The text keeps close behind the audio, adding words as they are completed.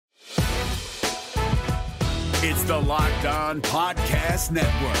It's the Locked On Podcast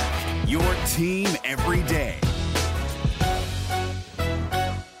Network, your team every day.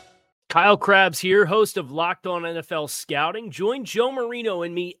 Kyle Krabs here, host of Locked On NFL Scouting. Join Joe Marino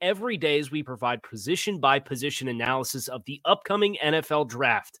and me every day as we provide position-by-position analysis of the upcoming NFL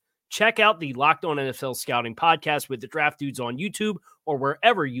Draft. Check out the Locked On NFL Scouting podcast with the Draft Dudes on YouTube or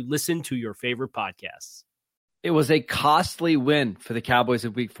wherever you listen to your favorite podcasts. It was a costly win for the Cowboys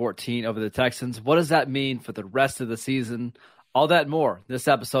in Week 14 over the Texans. What does that mean for the rest of the season? All that and more this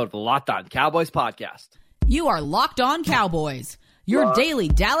episode of the Locked On Cowboys podcast. You are Locked On Cowboys, your daily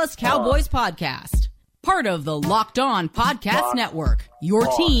Dallas Cowboys podcast. Part of the Locked On Podcast Network, your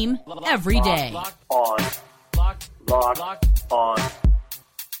team every day. Locked on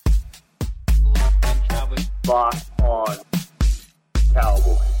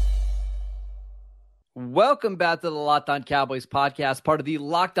Cowboys. Welcome back to the Locked On Cowboys podcast, part of the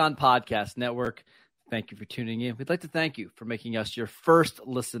Locked On Podcast Network. Thank you for tuning in. We'd like to thank you for making us your first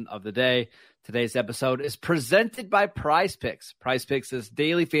listen of the day. Today's episode is presented by Prize Picks. Prize Picks is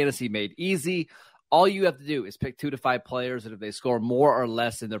daily fantasy made easy. All you have to do is pick 2 to 5 players, and if they score more or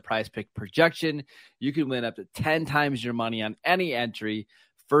less in their Prize Pick projection, you can win up to 10 times your money on any entry.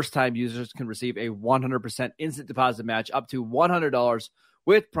 First-time users can receive a 100% instant deposit match up to $100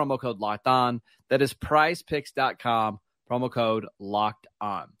 with promo code Locked On. That is prizepicks.com, promo code Locked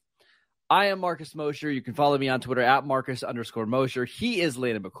On. I am Marcus Mosher. You can follow me on Twitter at Marcus_Mosher. He is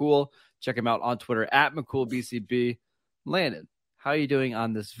Landon McCool. Check him out on Twitter at McCoolBCB. Landon, how are you doing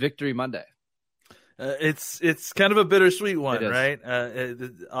on this Victory Monday? It's kind of a bittersweet one, right?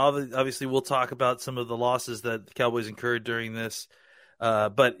 Obviously, we'll talk about some of the losses that the Cowboys incurred during this.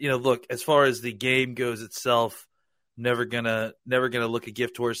 But look, as far as the game goes itself, never gonna look a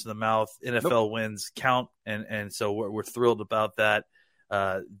gift horse in the mouth. NFL wins count, and so we're thrilled about that.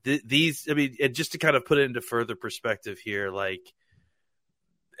 Just to kind of put it into further perspective here, like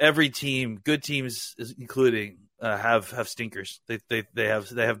every team, good teams including, have stinkers. They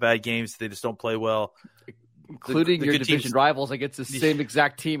have bad games. They just don't play well, including your division rivals against the same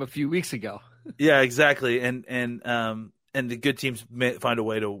exact team a few weeks ago. Yeah, exactly, and the good teams may find a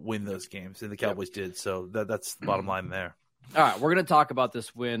way to win those games, and the Cowboys did. So that's the bottom line there. All right, we're going to talk about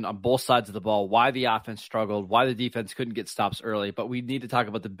this win on both sides of the ball, why the offense struggled, why the defense couldn't get stops early. But we need to talk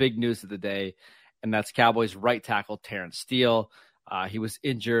about the big news of the day, and that's Cowboys right tackle Terrence Steele. He was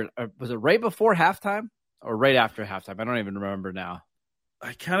injured. Was it right before halftime or right after halftime? I don't even remember now.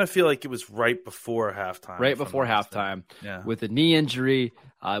 I kind of feel like it was right before halftime. Right before halftime, with a knee injury.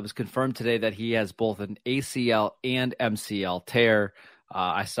 It was confirmed today that he has both an ACL and MCL tear.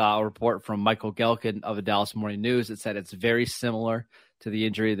 I saw a report from Michael Gelkin of the Dallas Morning News that said it's very similar to the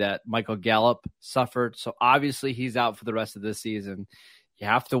injury that Michael Gallup suffered. So obviously he's out for the rest of this season. You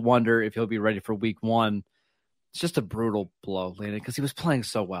have to wonder if he'll be ready for week 1. It's just a brutal blow, Landon, because he was playing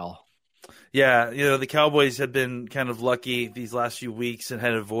so well. Yeah, the Cowboys had been kind of lucky these last few weeks and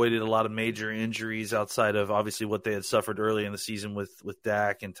had avoided a lot of major injuries outside of obviously what they had suffered early in the season with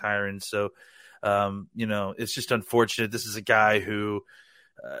Dak and Tyron. So, it's just unfortunate. This is a guy who,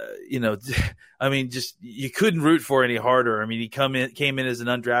 just you couldn't root for any harder. I mean, he came in as an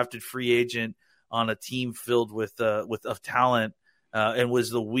undrafted free agent on a team filled with talent, and was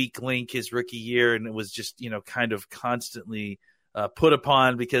the weak link his rookie year, and it was just kind of constantly put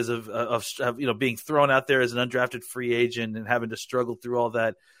upon because of being thrown out there as an undrafted free agent and having to struggle through all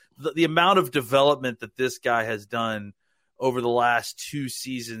that. The amount of development that this guy has done over the last 2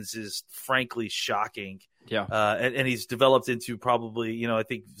 seasons is frankly shocking. Yeah. And he's developed into probably, I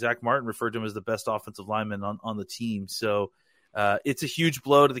think Zach Martin referred to him as the best offensive lineman on the team. So it's a huge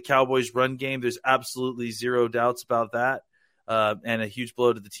blow to the Cowboys run game. There's absolutely zero doubts about that. And a huge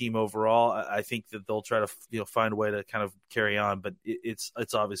blow to the team overall. I think that they'll try to find a way to kind of carry on, but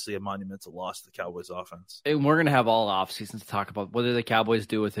it's obviously a monumental loss to the Cowboys offense. And we're going to have all offseason to talk about what do the Cowboys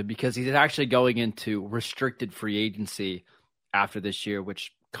do with him, because he's actually going into restricted free agency after this year,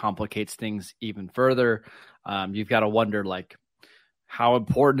 which complicates things even further. You've got to wonder, how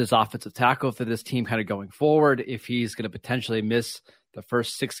important is offensive tackle for this team kind of going forward if he's going to potentially miss the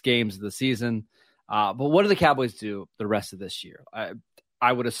first 6 games of the season. But what do the Cowboys do the rest of this year?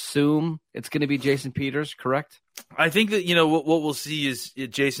 I would assume it's going to be Jason Peters, correct? I think that, what we'll see is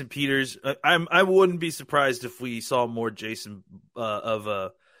Jason Peters. I wouldn't be surprised if we saw more Jason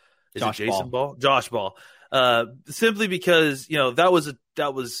Josh Ball. Simply because, that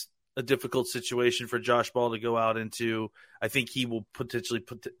was a difficult situation for Josh Ball to go out into. I think he will potentially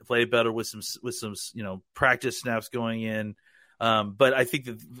play better with some practice snaps going in. But I think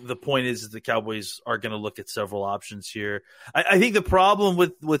that the point is the Cowboys are going to look at several options here. I think the problem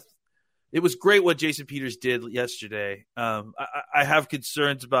with it was great what Jason Peters did yesterday. I have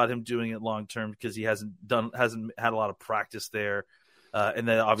concerns about him doing it long term because he hasn't had a lot of practice there, and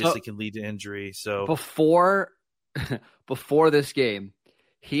that obviously can lead to injury. So before this game,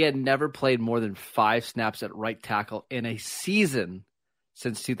 he had never played more than 5 snaps at right tackle in a season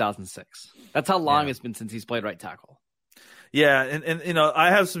since 2006. That's how long it's been since he's played right tackle. Yeah, and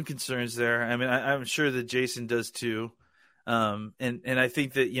I have some concerns there. I mean, I'm sure that Jason does too. And I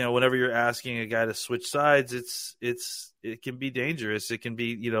think that, whenever you're asking a guy to switch sides, it can be dangerous. It can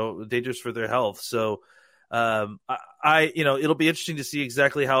be, dangerous for their health. So, it'll be interesting to see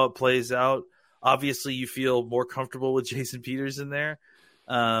exactly how it plays out. Obviously you feel more comfortable with Jason Peters in there.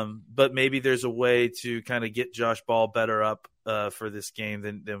 But maybe there's a way to kind of get Josh Ball better up for this game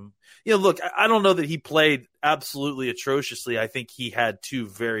than look, I don't know that he played absolutely atrociously. I think he had 2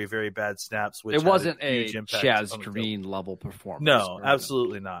 very, very bad snaps, which it wasn't a huge impact Chaz Green level performance. No,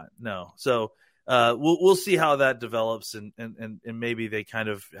 absolutely not. No. So we'll see how that develops, and maybe they kind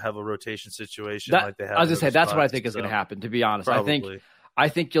of have a rotation situation like they have. I was gonna say that's what I think is going to happen. To be honest, probably. I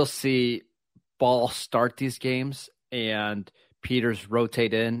think you'll see Ball start these games and Peters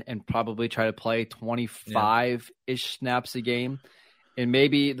rotate in and probably try to play 25-ish snaps a game. And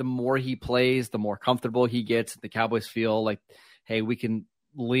maybe the more he plays, the more comfortable he gets. The Cowboys feel like, hey, we can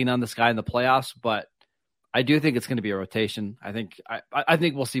lean on this guy in the playoffs. But I do think it's going to be a rotation. I think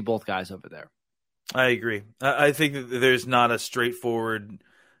we'll see both guys over there. I agree. I think that there's not a straightforward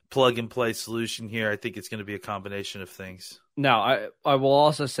plug-and-play solution here. I think it's going to be a combination of things. Now, I will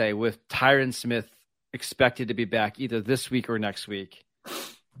also say with Tyron Smith expected to be back either this week or next week,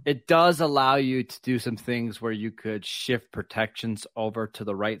 it does allow you to do some things where you could shift protections over to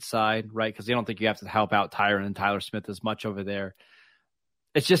the right side, right? Because you don't think you have to help out Tyron and Tyler Smith as much over there.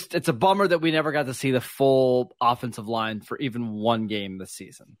 It's a bummer that we never got to see the full offensive line for even one game this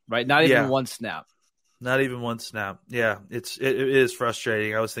season, right? Not even one snap. Not even one snap. Yeah, it is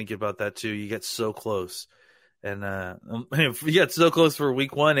frustrating. I was thinking about that too. You get so close. And you got so close for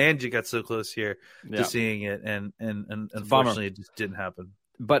week 1, and you got so close here to seeing it, and unfortunately, it just didn't happen.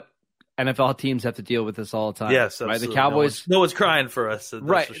 But NFL teams have to deal with this all the time. Yes, right? Absolutely. The Cowboys, no one's crying for us, that's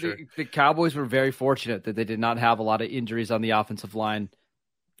right? For sure. The Cowboys were very fortunate that they did not have a lot of injuries on the offensive line,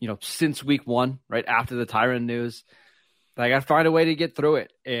 since week 1, right after the Tyron news. They got to find a way to get through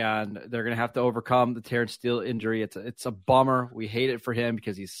it, and they're going to have to overcome the Terrence Steele injury. It's a bummer. We hate it for him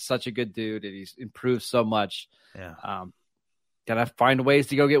because he's such a good dude and he's improved so much. Yeah. Got to find ways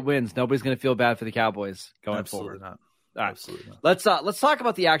to go get wins. Nobody's going to feel bad for the Cowboys going Absolutely forward. Not. All right. Absolutely not. Let's talk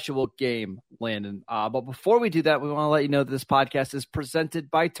about the actual game, Landon. But before we do that, we want to let you know that this podcast is presented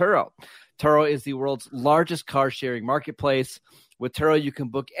by Turo. Turo is the world's largest car sharing marketplace. With Turo, you can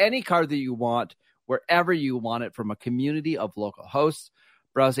book any car that you want, wherever you want it, from a community of local hosts.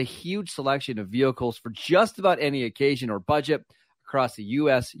 Browse a huge selection of vehicles for just about any occasion or budget across the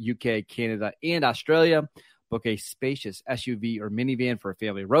U.S., UK, Canada, and Australia. Book a spacious SUV or minivan for a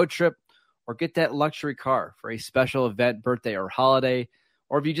family road trip, or get that luxury car for a special event, birthday, or holiday.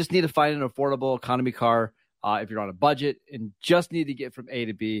 Or if you just need to find an affordable economy car, if you're on a budget and just need to get from A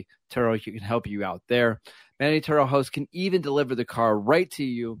to B, Turo can help you out there. Many Turo hosts can even deliver the car right to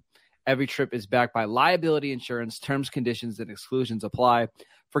you. Every trip is backed by liability insurance. Terms, conditions, and exclusions apply.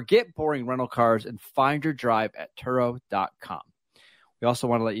 Forget boring rental cars and find your drive at Turo.com. We also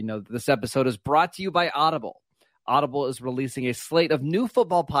want to let you know that this episode is brought to you by Audible. Audible is releasing a slate of new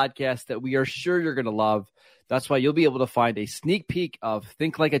football podcasts that we are sure you're going to love. That's why you'll be able to find a sneak peek of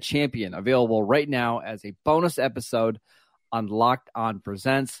Think Like a Champion available right now as a bonus episode on Locked On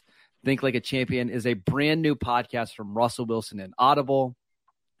Presents. Think Like a Champion is a brand new podcast from Russell Wilson and Audible.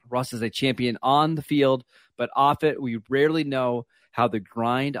 Russ is a champion on the field, but off it, we rarely know how the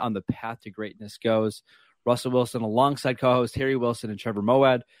grind on the path to greatness goes. Russell Wilson, alongside co-host Harry Wilson and Trevor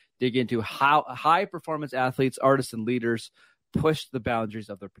Moawad, dig into how high-performance athletes, artists, and leaders push the boundaries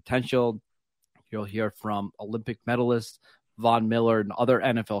of their potential. You'll hear from Olympic medalists, Von Miller, and other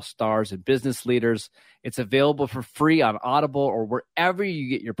NFL stars and business leaders. It's available for free on Audible or wherever you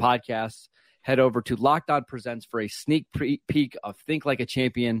get your podcasts. Head over to Locked On Presents for a sneak peek of Think Like a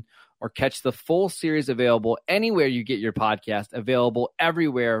Champion, or catch the full series available anywhere you get your podcast, available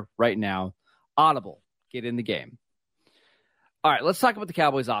everywhere right now. Audible, get in the game. All right, let's talk about the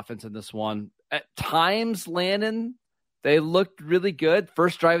Cowboys offense in this one. At times, Landon, they looked really good.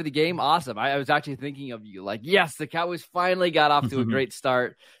 First drive of the game, awesome. I was actually thinking of you, like, yes, the Cowboys finally got off to a great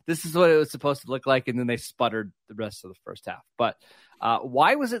start. This is what it was supposed to look like, and then they sputtered the rest of the first half. But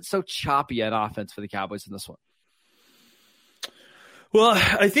why was it so choppy at offense for the Cowboys in this one? Well,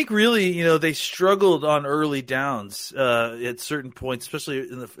 I think really, they struggled on early downs at certain points, especially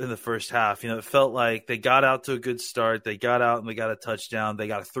in the first half. It felt like they got out to a good start. They got out and they got a touchdown. They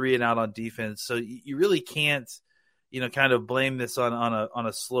got a 3-and-out on defense. So you really can't, kind of blame this on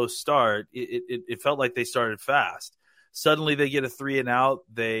a slow start. It felt like they started fast. Suddenly they get a 3-and-out.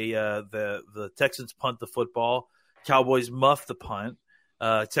 The Texans punt the football. Cowboys muff the punt.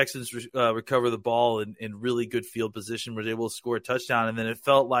 Texans recover the ball in really good field position, were able to score a touchdown. And then it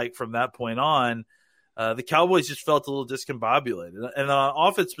felt like from that point on, the Cowboys just felt a little discombobulated. And on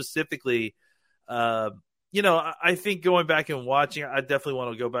offense specifically, I think going back and watching, I definitely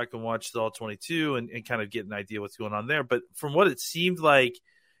want to go back and watch the All 22 and kind of get an idea what's going on there. But from what it seemed like,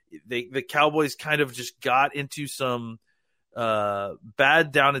 the Cowboys kind of just got into some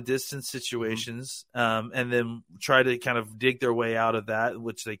bad down and distance situations, and then try to kind of dig their way out of that,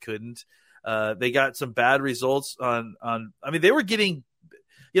 which they couldn't. They got some bad results they were getting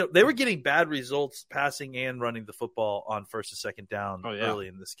bad results passing and running the football on first and second down early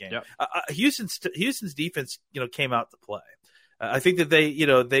in this game. Yep. Houston's defense, came out to play. I think that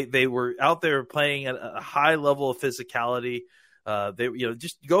they were out there playing at a high level of physicality. They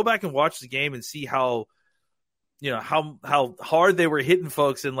just go back and watch the game and see how hard they were hitting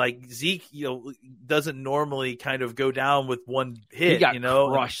folks, and like Zeke, doesn't normally kind of go down with one hit. He got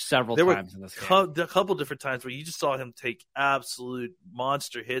crushed several times in this game. A couple different times where you just saw him take absolute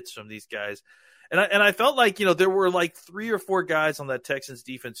monster hits from these guys, and I felt like there were like 3 or 4 guys on that Texans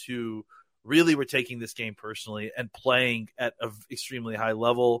defense who really were taking this game personally and playing at an extremely high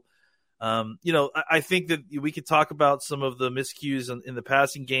level. I think that we could talk about some of the miscues in the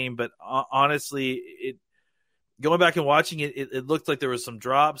passing game, but honestly, going back and watching it, it looked like there was some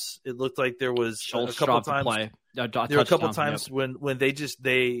drops. It looked like there was a couple times. There were a couple times when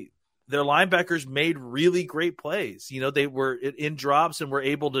their linebackers made really great plays. They were in drops and were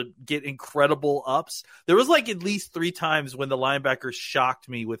able to get incredible ups. There was like at least 3 times when the linebacker shocked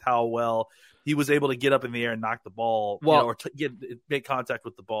me with how well he was able to get up in the air and knock the ball, or make contact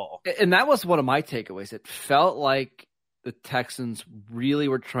with the ball. And that was one of my takeaways. It felt like the Texans really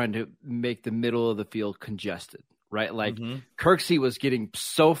were trying to make the middle of the field congested, right? Like Kirksey was getting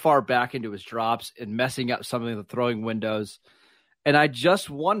so far back into his drops and messing up some of the throwing windows. And I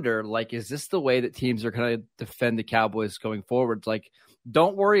just wonder, is this the way that teams are going to defend the Cowboys going forward?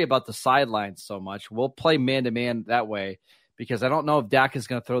 Don't worry about the sidelines so much. We'll play man-to-man that way, because I don't know if Dak is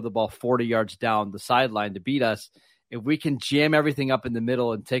going to throw the ball 40 yards down the sideline to beat us. If we can jam everything up in the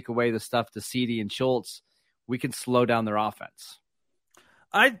middle and take away the stuff to CeeDee and Schultz, we can slow down their offense.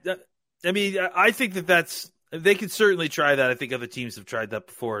 I think that's – they could certainly try that. I think other teams have tried that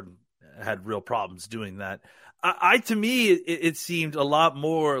before and had real problems doing that. To me, it seemed a lot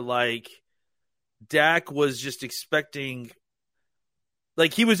more like Dak was just expecting –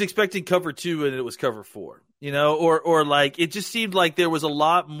 like he was expecting cover 2 and it was cover 4, or like it just seemed like there was a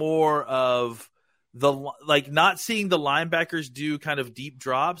lot more of – not seeing the linebackers do kind of deep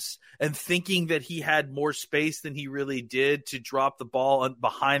drops and thinking that he had more space than he really did to drop the ball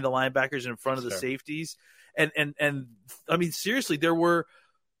behind the linebackers in front of the safeties. And I mean, seriously, there were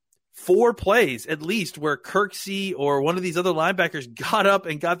 4 plays at least where Kirksey or one of these other linebackers got up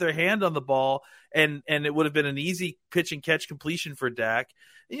and got their hand on the ball, and it would have been an easy pitch and catch completion for Dak.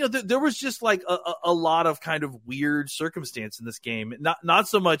 There was just like a lot of kind of weird circumstance in this game. Not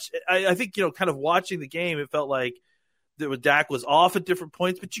so much. I think, kind of watching the game, it felt like Dak was off at different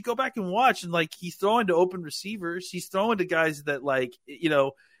points, but you go back and watch and like he's throwing to open receivers. He's throwing to guys that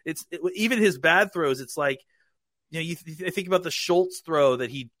even his bad throws. It's like, you think about the Schultz throw that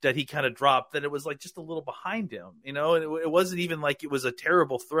he kind of dropped, that it was like just a little behind him, and it wasn't even like it was a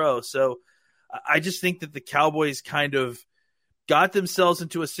terrible throw. So I just think that the Cowboys kind of got themselves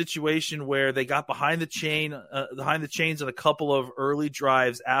into a situation where they got behind the chains on a couple of early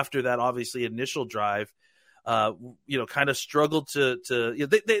drives after that, obviously initial drive. Kind of struggled they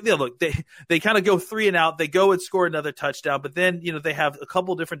kind of go 3-and-out. They go and score another touchdown, but then, they have a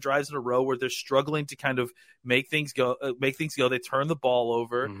couple different drives in a row where they're struggling to kind of make things go. They turn the ball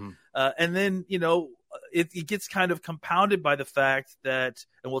over. And then, it gets kind of compounded by the fact that,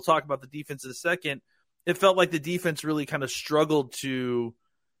 and we'll talk about the defense in a second, it felt like the defense really kind of struggled to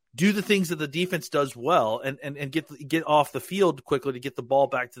do the things that the defense does well and get off the field quickly to get the ball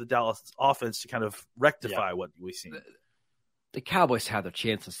back to the Dallas offense to kind of rectify what we've seen. The Cowboys had their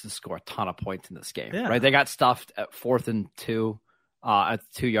chances to score a ton of points in this game, right? They got stuffed at 4th and 2 at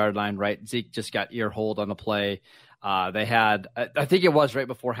the 2-yard line, right? Zeke just got ear hold on the play. They had, I think it was right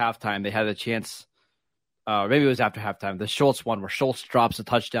before halftime, they had a chance maybe it was after halftime, the Schultz one where Schultz drops a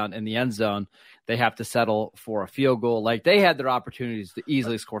touchdown in the end zone. They have to settle for a field goal. Like, they had their opportunities to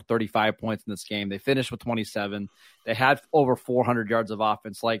easily score 35 points in this game. They finished with 27. They had over 400 yards of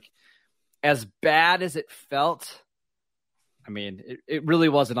offense. Like, as bad as it felt, I mean, it really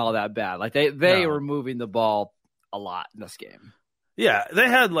wasn't all that bad. Like, they were moving the ball a lot in this game. Yeah, they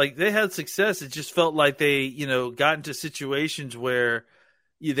had success. It just felt like they, got into situations where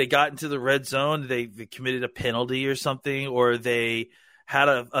they got into the red zone, they committed a penalty or something, or they had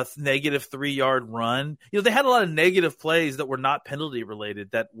a negative 3-yard run. They had a lot of negative plays that were not penalty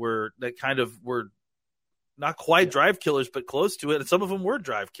related, that kind of were not quite drive killers, but close to it. And some of them were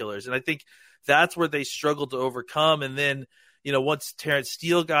drive killers. And I think that's where they struggled to overcome. And then, once Terrence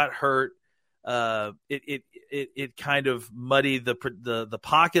Steele got hurt, it kind of muddied the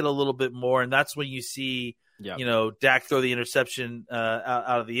pocket a little bit more. And that's when you see, Dak throw the interception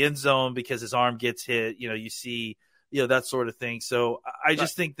out of the end zone because his arm gets hit. You see, that sort of thing. So I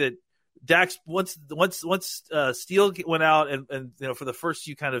just think that Dak's once Steele went out and for the first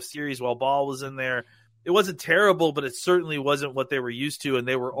few kind of series while Ball was in there, it wasn't terrible, but it certainly wasn't what they were used to, and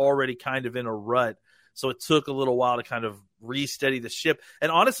they were already kind of in a rut. So it took a little while to kind of re-steady the ship.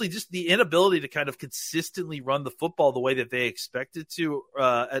 And honestly, just the inability to kind of consistently run the football the way that they expected to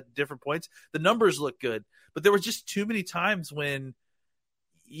at different points. The numbers look good, but there were just too many times when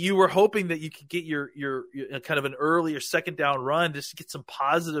you were hoping that you could get your kind of an early or second down run just to get some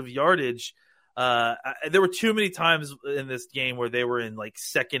positive yardage. There were too many times in this game where they were in like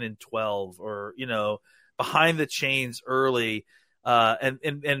 2nd and 12 or, behind the chains early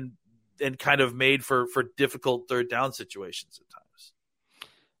and kind of made for difficult third down situations at times.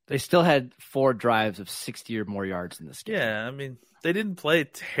 They still had 4 drives of 60 or more yards in this game. Yeah, I mean, they didn't play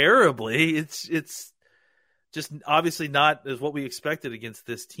terribly. It's just obviously not as what we expected against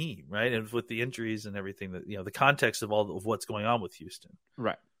this team, right? And with the injuries and everything that, the context of all of what's going on with Houston.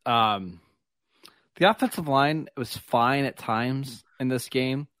 Right. The offensive line was fine at times in this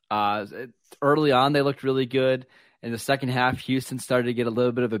game. Early on, they looked really good. In the second half, Houston started to get a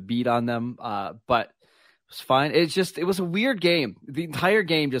little bit of a beat on them, but it was fine. It was a weird game. The entire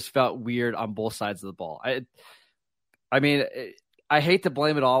game just felt weird on both sides of the ball. I hate to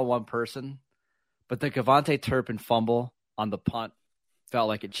blame it all on one person, but the Kevontae Turpin fumble on the punt felt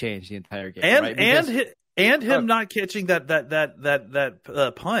like it changed the entire game. And him not catching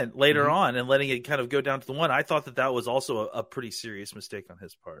that punt later on and letting it kind of go down to the one. I thought that was also a pretty serious mistake on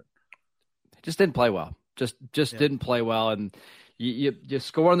his part. Just didn't play well. Just didn't play well, and you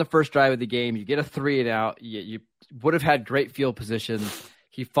score on the first drive of the game. You get a 3 and out. You would have had great field position.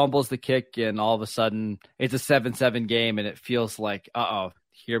 He fumbles the kick, and all of a sudden it's a 7-7 game, and it feels like,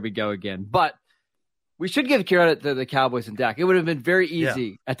 here we go again. But we should give credit to the Cowboys and Dak. It would have been very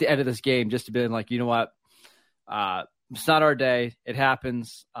easy at the end of this game just to be like, you know what, it's not our day. It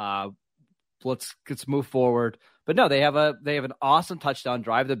happens. Let's move forward. But no, they have an awesome touchdown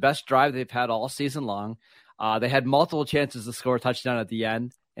drive, the best drive they've had all season long. They had multiple chances to score a touchdown at the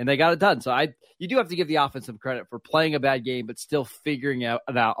end, and they got it done. So you do have to give the offense some credit for playing a bad game, but still figuring out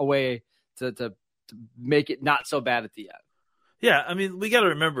a way to make it not so bad at the end. Yeah, I mean, we got to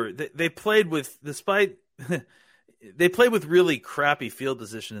remember they played with they played with really crappy field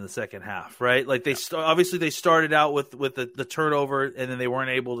position in the second half, right? Like obviously they started out with the turnover, and then they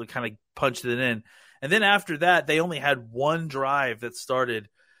weren't able to kind of punch it in. And then after that, they only had one drive that started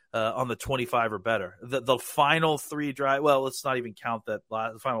on the 25 or better. The final 3 drive. Well, let's not even count that.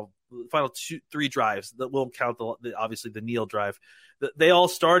 The final 3 drives that won't count obviously the Neal drive. They all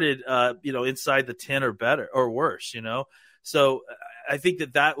started, inside the 10 or better or worse. So I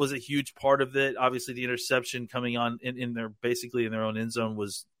think that was a huge part of it. Obviously, the interception coming on in their own end zone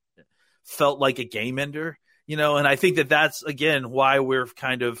felt like a game ender. And I think that's again why we're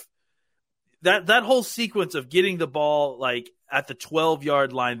kind of. That whole sequence of getting the ball like at the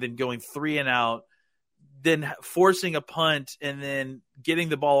 12-yard line, then going 3 and out, then forcing a punt, and then getting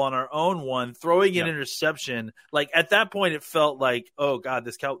the ball on our own one, throwing an interception. Like at that point, it felt like, oh God,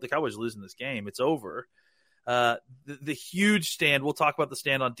 the Cowboys are losing this game. It's over. The huge stand. We'll talk about the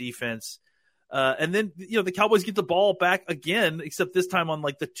stand on defense. And then, the Cowboys get the ball back again, except this time on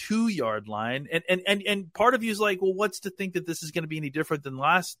like the 2-yard line. And part of you is like, well, what's to think that this is going to be any different than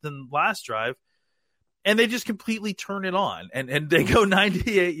last drive? And they just completely turn it on and they go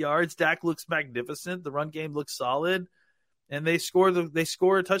 98 yards. Dak looks magnificent. The run game looks solid, and they score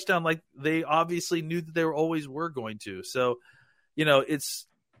a touchdown like they obviously knew that they always were going to. So, it's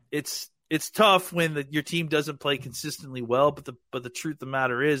tough when your team doesn't play consistently well, but the truth of the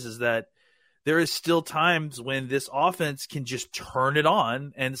matter is that there is still times when this offense can just turn it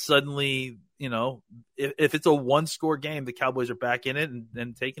on, and suddenly, if it's a 1-score game, the Cowboys are back in it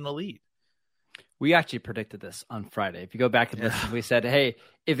and taking the lead. We actually predicted this on Friday. If you go back and listen, we said, hey,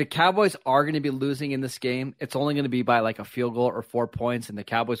 if the Cowboys are going to be losing in this game, it's only going to be by like a field goal or 4 points, and the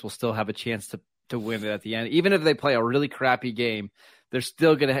Cowboys will still have a chance to win it at the end. Even if they play a really crappy game, they're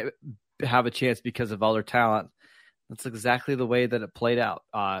still going to have a chance because of all their talent. That's exactly the way that it played out.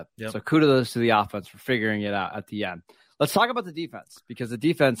 So kudos to the offense for figuring it out at the end. Let's talk about the defense, because the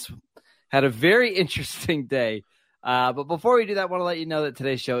defense had a very interesting day. But before we do that, I want to let you know that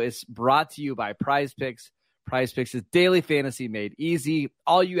today's show is brought to you by Prize Picks. Prize Picks is daily fantasy made easy.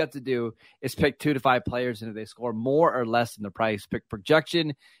 All you have to do is pick 2 to 5 players, and if they score more or less than the Prize Pick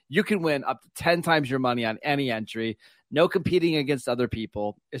projection, you can win up to 10 times your money on any entry. No competing against other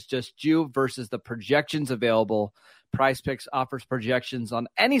people. It's just you versus the projections available. Prize Picks offers projections on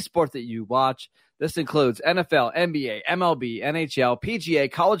any sport that you watch. This includes NFL, NBA, MLB, NHL,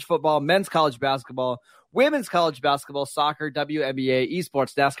 PGA, college football, men's college basketball, women's college basketball, soccer, WNBA,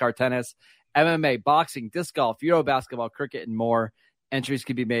 esports, NASCAR, tennis, MMA, boxing, disc golf, Euro basketball, cricket, and more. Entries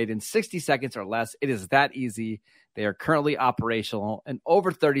can be made in 60 seconds or less. It is that easy. They are currently operational in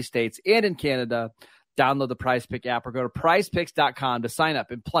over 30 states and in Canada. Download the Prize Pick app or go to prizepicks.com to sign up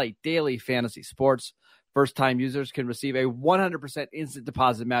and play daily fantasy sports. First-time users can receive a 100% instant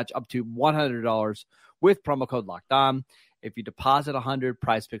deposit match up to $100 with promo code LOCKEDON. If you deposit $100,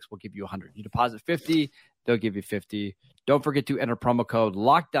 Prize Picks will give you $100. You deposit $50, they'll give you $50. Don't forget to enter promo code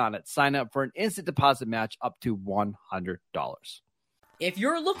LOCKEDON at sign up for an instant deposit match up to $100. If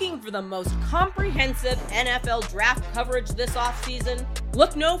you're looking for the most comprehensive NFL draft coverage this offseason,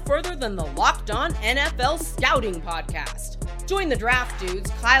 look no further than the Locked On NFL Scouting Podcast. Join the draft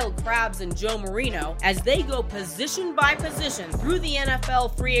dudes, Kyle Krabs and Joe Marino, as they go position by position through the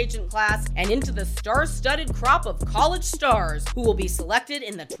NFL free agent class and into the star-studded crop of college stars who will be selected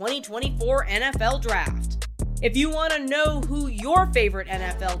in the 2024 NFL Draft. If you want to know who your favorite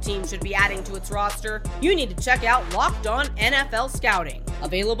NFL team should be adding to its roster, you need to check out Locked On NFL Scouting,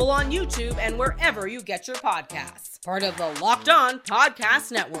 available on YouTube and wherever you get your podcasts. Part of the Locked On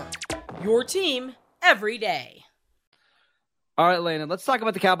Podcast Network, your team every day. All right, Landon, let's talk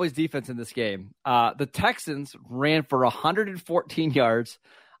about the Cowboys defense in this game. The Texans ran for 114 yards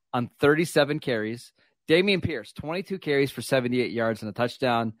on 37 carries. Dameon Pierce, 22 carries for 78 yards and a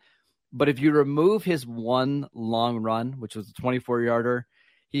touchdown. But if you remove his one long run, which was a 24-yarder,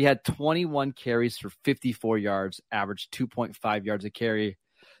 he had 21 carries for 54 yards, averaged 2.5 yards a carry.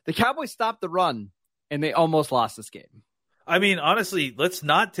 The Cowboys stopped the run, and they almost lost this game. I mean, honestly, let's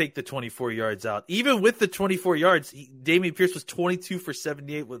not take the 24 yards out. Even with the 24 yards, Dameon Pierce was 22 for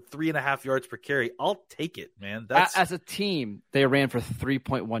 78 with 3.5 yards per carry. I'll take it, man. As a team, they ran for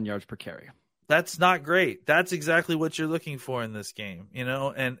 3.1 yards per carry. That's not great. That's exactly what you're looking for in this game, and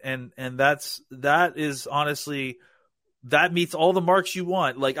that is honestly, that meets all the marks you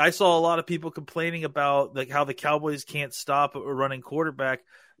want. Like, I saw a lot of people complaining about like how the Cowboys can't stop a running quarterback.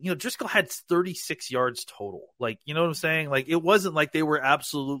 Driscoll had 36 yards total. Like, you know what I'm saying? Like, it wasn't like they were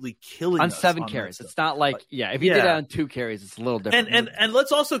absolutely killing on us 7 carries. It's not like, if you did it on 2 carries, it's a little different. And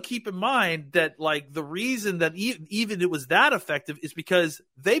let's also keep in mind that like the reason that even it was that effective is because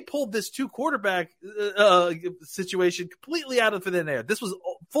they pulled this 2 quarterback situation completely out of thin air. This was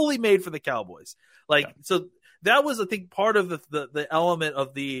fully made for the Cowboys. So that was, I think, part of the element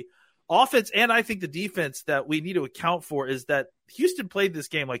of the offense, and I think the defense that we need to account for is that Houston played this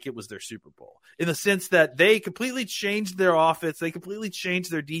game like it was their Super Bowl, in the sense that they completely changed their offense, they completely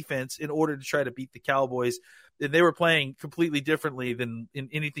changed their defense in order to try to beat the Cowboys, and they were playing completely differently than in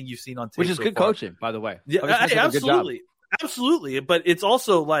anything you've seen on tape. Which is good coaching, by the way. Yeah, absolutely. But it's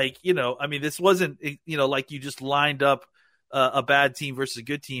also like, this wasn't, like you just lined up a bad team versus a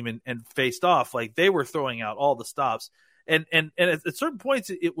good team and faced off. Like, they were throwing out all the stops. And at certain points,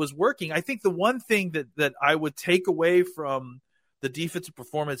 it was working. I think the one thing that I would take away from the defensive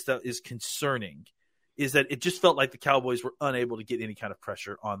performance that is concerning is that it just felt like the Cowboys were unable to get any kind of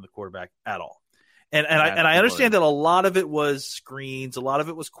pressure on the quarterback at all. And I understand that a lot of it was screens, a lot of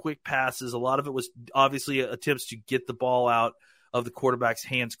it was quick passes, a lot of it was obviously attempts to get the ball out of the quarterback's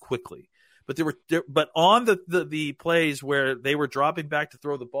hands quickly. But on the plays where they were dropping back to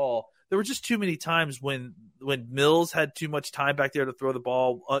throw the ball, there were just too many times when Mills had too much time back there to throw the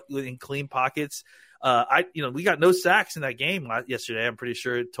ball in clean pockets. We got no sacks in that game yesterday, I'm pretty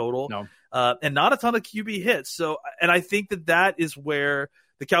sure, total. No. And not a ton of QB hits. So, and I think that is where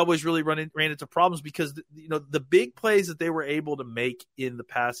the Cowboys really ran into problems, because the big plays that they were able to make in the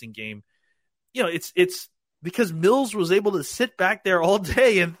passing game, it's because Mills was able to sit back there all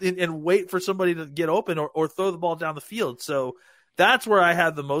day and wait for somebody to get open or throw the ball down the field. So that's where I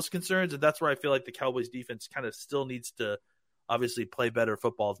have the most concerns, and that's where I feel like the Cowboys defense kind of still needs to obviously play better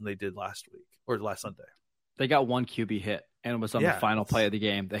football than they did last week or last Sunday. They got one QB hit, and it was on the final play of the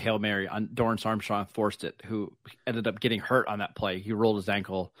game. The Hail Mary on Dorrance Armstrong forced it, who ended up getting hurt on that play. He rolled his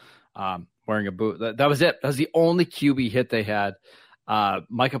ankle wearing a boot. That was it. That was the only QB hit they had.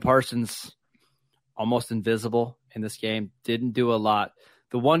 Micah Parsons, almost invisible in this game, didn't do a lot.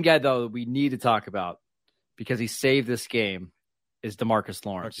 The one guy, though, that we need to talk about because he saved this game is DeMarcus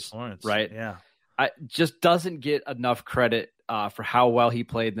Lawrence. Right? Yeah. Just doesn't get enough credit for how well he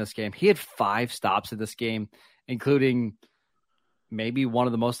played in this game. He had 5 stops in this game, including maybe one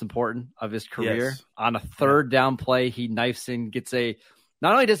of the most important of his career. Yes. On a third down play, he knifes in,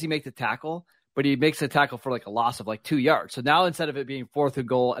 not only does he make the tackle, but he makes a tackle for like a loss of like 2 yards. So now instead of it being 4th and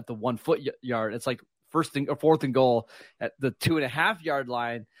goal at the 1 foot yard, it's like 4th and goal at the 2.5 yard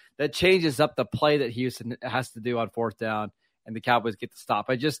line. That changes up the play that Houston has to do on 4th down, and the Cowboys get the stop.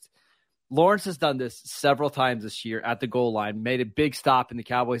 Lawrence has done this several times this year at the goal line, made a big stop, and the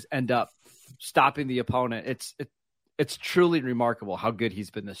Cowboys end up stopping the opponent. It's truly remarkable how good he's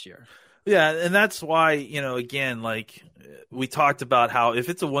been this year. Yeah, and that's why, again, like we talked about how if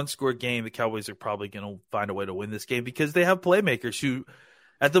it's a 1-score game, the Cowboys are probably going to find a way to win this game because they have playmakers who,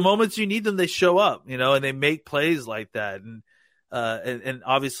 at the moments you need them, they show up, and they make plays like that. And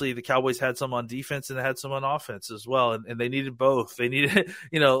obviously the Cowboys had some on defense and they had some on offense as well. And they needed both. They needed,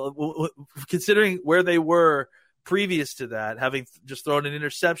 considering where they were previous to that, having just thrown an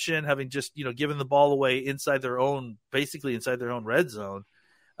interception, having just, given the ball away basically inside their own red zone.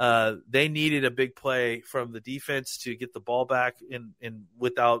 They needed a big play from the defense to get the ball back in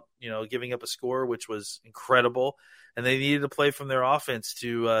without, giving up a score, which was incredible. And they needed a play from their offense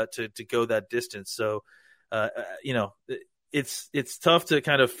to go that distance. So, it's tough to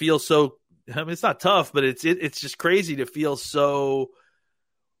kind of feel so. I mean, it's not tough, but it's just crazy to feel so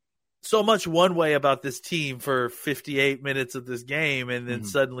much one way about this team for 58 minutes of this game, and then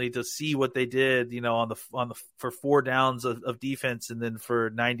suddenly to see what they did, for 4 downs of defense, and then for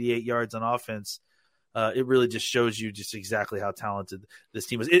 98 yards on offense. It really just shows you just exactly how talented this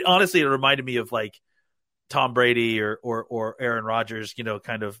team is. Honestly, it reminded me of like Tom Brady or Aaron Rodgers,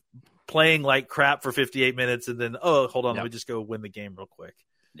 kind of playing like crap for 58 minutes and then, hold on, let me just go win the game real quick.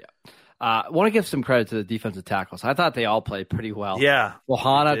 Yeah. I want to give some credit to the defensive tackles. I thought they all played pretty well. Yeah.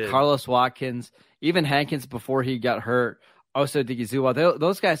 Ohana, Carlos Watkins, even Hankins before he got hurt, Osa Digizua,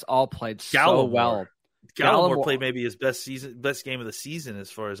 those guys all played so well. Gallimore played maybe his best game of the season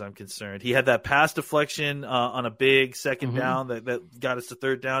as far as I'm concerned. He had that pass deflection on a big second down that got us to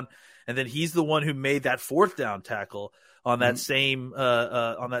 3rd down. And then he's the one who made that 4th down tackle on that same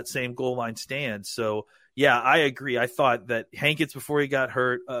goal line stand. So yeah, I agree. I thought that Hankins before he got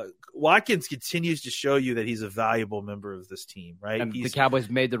hurt, Watkins continues to show you that he's a valuable member of this team, right? And the Cowboys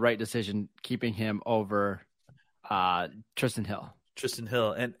made the right decision keeping him over Tristan Hill.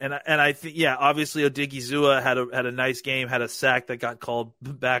 And I think, yeah, obviously Odigizua had a nice game, had a sack that got called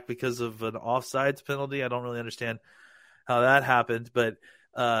back because of an offsides penalty. I don't really understand how that happened, but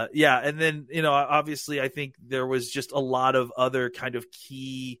and then, obviously I think there was just a lot of other kind of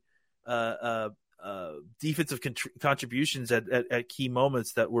key defensive contributions at key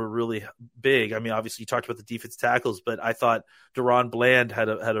moments that were really big. I mean, obviously you talked about the defense tackles, but I thought Deron Bland had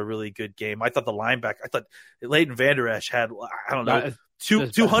a really good game. I thought the linebacker, Leighton Vander Esch had, I don't know,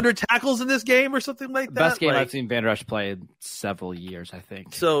 200 tackles in this game or something like that. Best game I've seen Vander Esch play in several years, I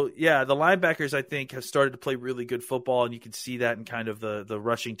think. So, yeah, the linebackers, I think, have started to play really good football, and you can see that in kind of the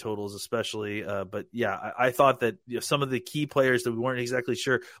rushing totals especially. But, yeah, I thought that some of the key players that we weren't exactly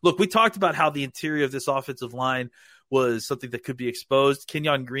sure. Look, we talked about how the interior of this offensive line was something that could be exposed.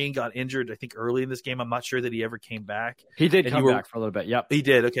 Kenyon Green got injured, I think, early in this game. I'm not sure that he ever came back. He did come back for a little bit, yep. He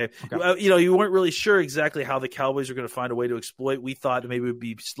did, okay. You weren't really sure exactly how the Cowboys were going to find a way to exploit. We thought maybe it would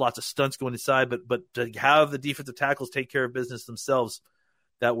be lots of stunts going inside, but to have the defensive tackles take care of business themselves,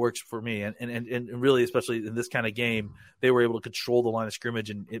 that works for me. And really, especially in this kind of game, they were able to control the line of scrimmage,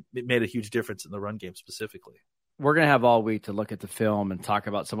 and it made a huge difference in the run game specifically. We're going to have all week to look at the film and talk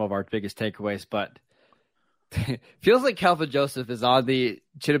about some of our biggest takeaways, but feels like Calvin Joseph is on the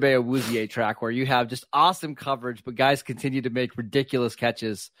Chidobe Awuzie track where you have just awesome coverage, but guys continue to make ridiculous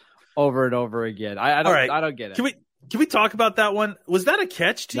catches over and over again. I don't get it. Can we talk about that one? Was that a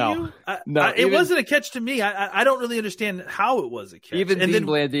catch to you? No, it wasn't a catch to me. I don't really understand how it was a catch. Even Dean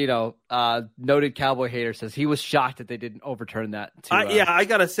Blandino, noted Cowboy hater, says he was shocked that they didn't overturn that. I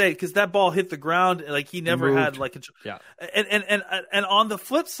gotta say, because that ball hit the ground, like he never had like and on the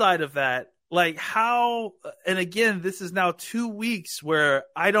flip side of that, like how, and again, this is now 2 weeks where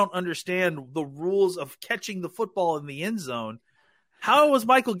I don't understand the rules of catching the football in the end zone. How was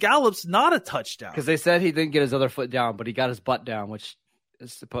Michael Gallup's not a touchdown? Because they said he didn't get his other foot down, but he got his butt down, which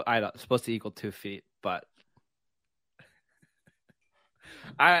is supposed to equal 2 feet. But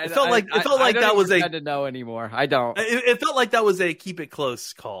it felt like that was a to know anymore. I don't. It felt like that was a keep it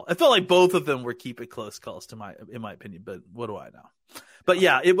close call. It felt like both of them were keep it close calls in my opinion. But what do I know? But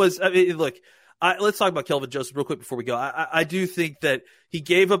yeah, it was. I mean, look, let's talk about Kelvin Joseph real quick before we go. I do think that he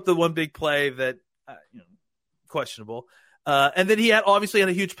gave up the one big play that questionable, and then he had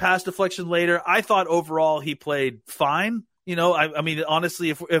a huge pass deflection later. I thought overall he played fine. I mean, honestly,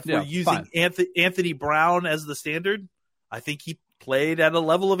 if we're using Anthony Brown as the standard, I think he played at a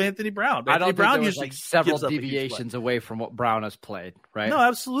level of Anthony Brown. I don't think Brown there was usually several deviations away from what Brown has played, right? No,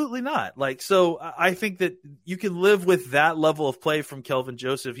 absolutely not. So I think that you can live with that level of play from Kelvin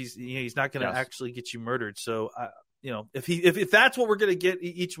Joseph. He's not going to actually get you murdered. So if that's what we're going to get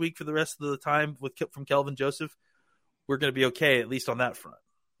each week for the rest of the time from Kelvin Joseph, we're going to be okay, at least on that front.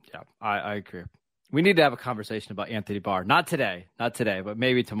 Yeah, I agree. We need to have a conversation about Anthony Barr. Not today, but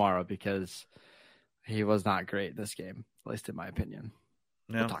maybe tomorrow, because he was not great this game, at least in my opinion.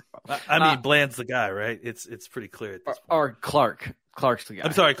 No. We'll talk about that. I mean, Bland's the guy, right? It's pretty clear at this point. Or Clark. Clark's the guy.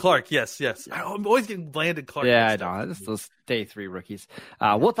 I'm sorry, Clark. Yes. I'm always getting Bland and Clark. Yeah, I know. It's those day 3 rookies.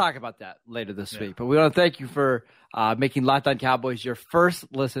 We'll talk about that later this week. But we want to thank you for making Locked On Cowboys your first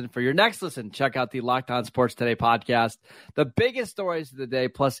listen. For your next listen, check out the Locked On Sports Today podcast. The biggest stories of the day,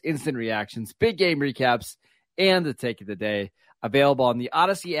 plus instant reactions, big game recaps, and the take of the day. Available on the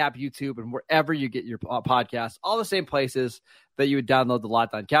Odyssey app, YouTube, and wherever you get your podcasts. All the same places that you would download the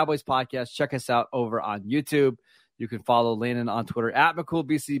Locked On Cowboys podcast. Check us out over on YouTube. You can follow Landon on Twitter at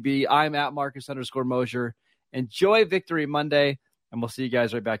McCoolBCB. I'm at Marcus_Mosher. Enjoy Victory Monday, and we'll see you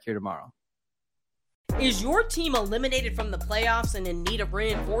guys right back here tomorrow. Is your team eliminated from the playoffs and in need of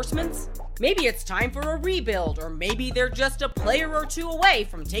reinforcements? Maybe it's time for a rebuild, or maybe they're just a player or two away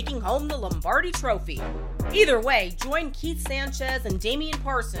from taking home the Lombardi Trophy. Either way, join Keith Sanchez and Damian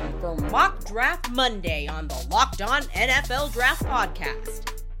Parson for Mock Draft Monday on the Locked On NFL Draft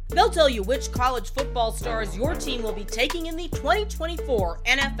Podcast. They'll tell you which college football stars your team will be taking in the 2024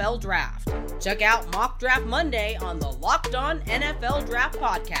 NFL Draft. Check out Mock Draft Monday on the Locked On NFL Draft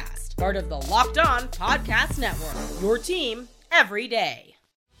Podcast, part of the Locked On Podcast Network, your team every day.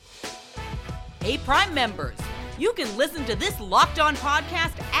 Hey, Prime members, you can listen to this Locked On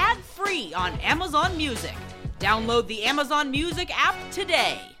podcast ad-free on Amazon Music. Download the Amazon Music app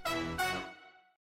today.